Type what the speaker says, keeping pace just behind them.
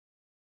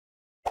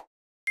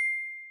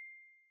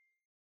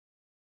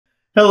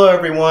Hello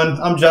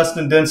everyone, I'm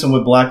Justin Denson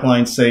with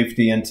Blackline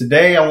Safety, and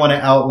today I want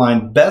to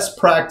outline best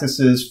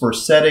practices for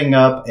setting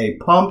up a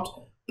pumped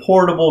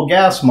portable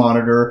gas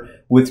monitor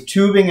with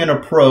tubing and a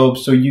probe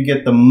so you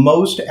get the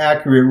most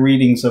accurate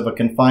readings of a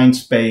confined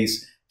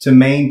space to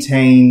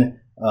maintain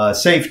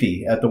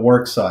safety at the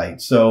work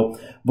site. So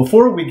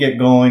before we get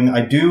going,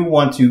 I do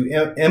want to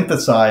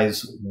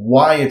emphasize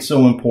why it's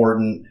so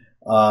important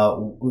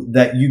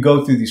that you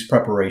go through these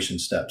preparation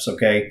steps,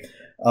 okay?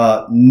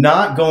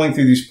 Not going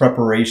through these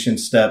preparation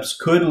steps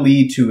could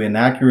lead to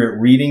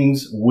inaccurate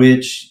readings,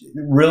 which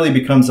really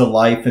becomes a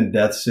life and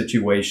death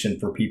situation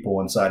for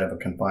people inside of a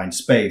confined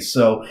space.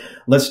 So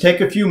let's take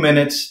a few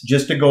minutes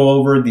just to go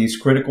over these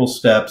critical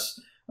steps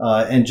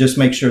and just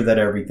make sure that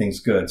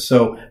everything's good.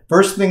 So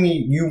first thing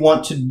you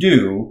want to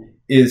do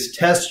is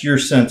test your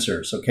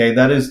sensors, okay?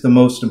 That is the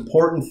most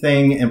important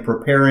thing in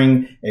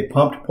preparing a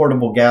pumped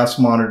portable gas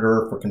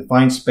monitor for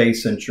confined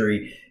space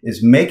entry,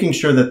 is making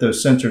sure that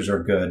those sensors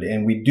are good.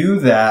 And we do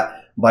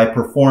that by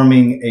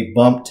performing a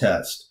bump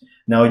test.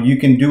 Now, you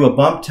can do a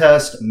bump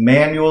test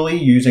manually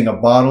using a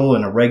bottle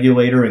and a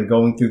regulator and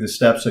going through the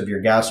steps of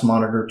your gas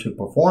monitor to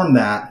perform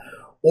that,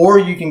 or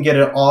you can get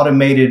an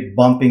automated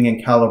bumping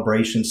and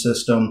calibration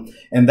system,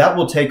 and that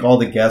will take all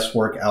the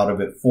guesswork out of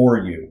it for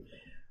you.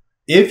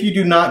 If you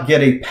do not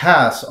get a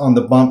pass on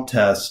the bump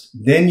test,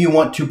 then you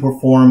want to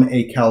perform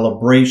a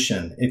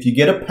calibration. If you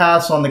get a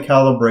pass on the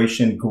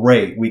calibration,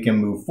 great, we can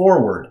move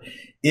forward.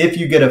 If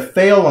you get a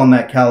fail on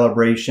that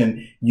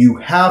calibration, you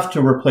have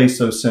to replace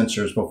those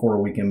sensors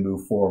before we can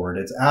move forward.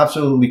 It's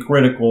absolutely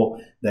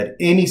critical that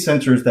any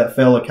sensors that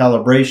fail a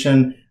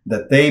calibration,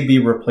 that they be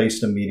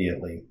replaced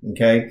immediately,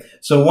 okay?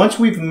 So once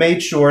we've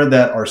made sure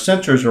that our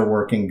sensors are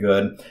working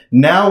good,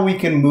 now we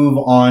can move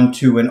on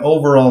to an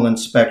overall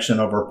inspection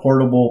of our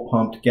portable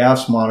pumped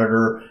gas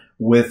monitor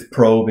with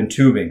probe and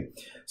tubing.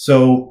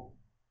 So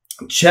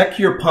check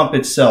your pump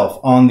itself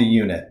on the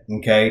unit,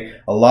 okay?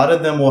 A lot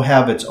of them will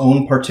have its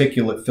own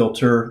particulate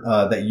filter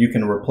that you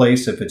can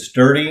replace if it's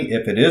dirty.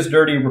 If it is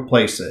dirty,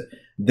 replace it.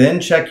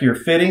 Then check your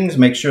fittings,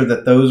 make sure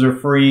that those are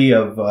free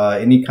of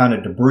any kind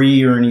of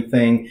debris or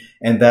anything,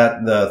 and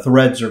that the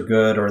threads are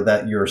good or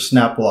that your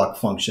snap lock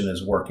function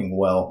is working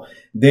well.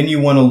 Then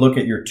you want to look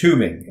at your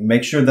tubing and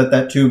make sure that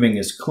that tubing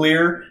is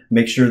clear,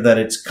 make sure that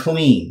it's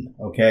clean,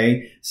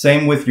 okay?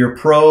 Same with your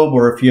probe,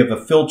 or if you have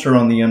a filter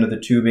on the end of the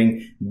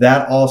tubing,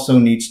 that also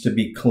needs to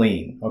be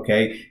clean,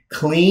 okay?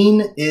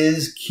 Clean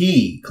is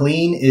key.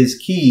 Clean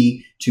is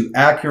key to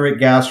accurate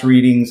gas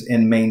readings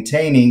and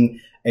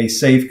maintaining a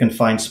safe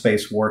confined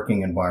space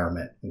working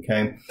environment,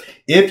 okay?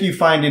 If you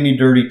find any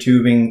dirty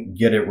tubing,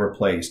 get it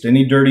replaced.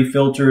 Any dirty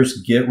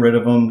filters, get rid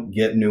of them,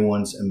 get new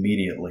ones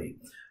immediately.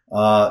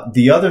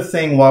 The other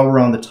thing while we're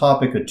on the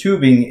topic of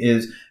tubing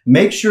is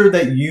make sure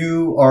that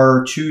you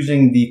are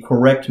choosing the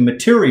correct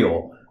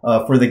material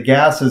for the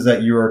gases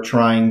that you are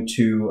trying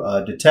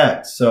to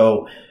detect.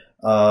 So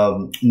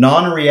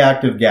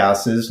non-reactive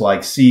gases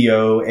like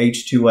CO,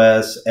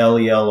 H2S,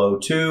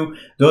 LELO2,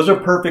 those are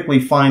perfectly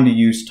fine to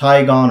use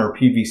Tygon or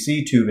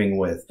PVC tubing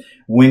with.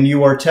 When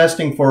you are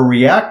testing for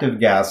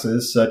reactive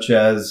gases such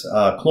as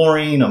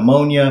chlorine,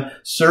 ammonia,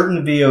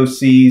 certain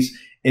VOCs,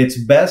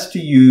 it's best to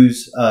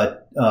use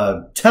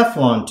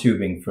Teflon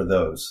tubing for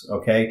those,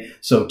 okay?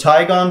 So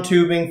Tygon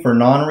tubing for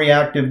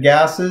non-reactive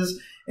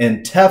gases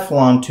and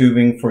Teflon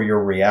tubing for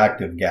your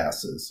reactive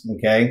gases,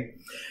 okay?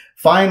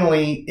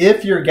 Finally,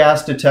 if your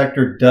gas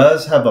detector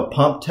does have a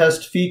pump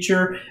test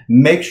feature,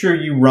 make sure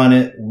you run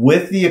it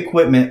with the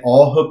equipment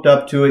all hooked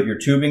up to it, your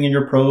tubing and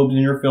your probes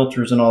and your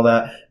filters and all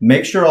that.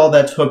 Make sure all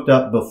that's hooked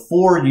up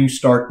before you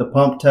start the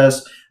pump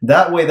test.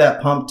 That way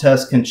that pump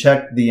test can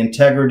check the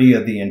integrity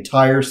of the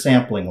entire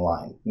sampling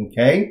line,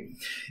 okay?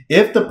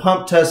 If the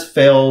pump test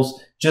fails,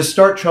 just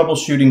start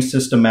troubleshooting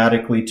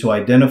systematically to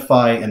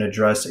identify and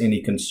address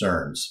any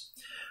concerns.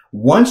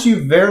 Once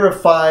you've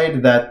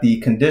verified that the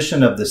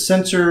condition of the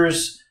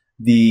sensors,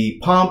 the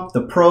pump,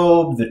 the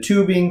probe, the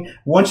tubing,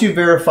 once you've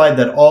verified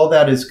that all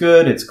that is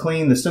good, it's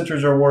clean, the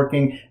sensors are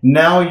working,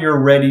 now you're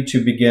ready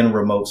to begin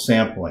remote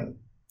sampling.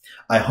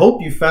 I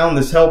hope you found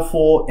this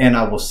helpful, and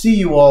I will see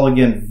you all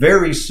again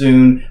very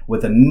soon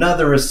with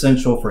another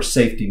essential for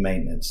safety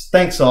maintenance.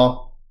 Thanks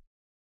all.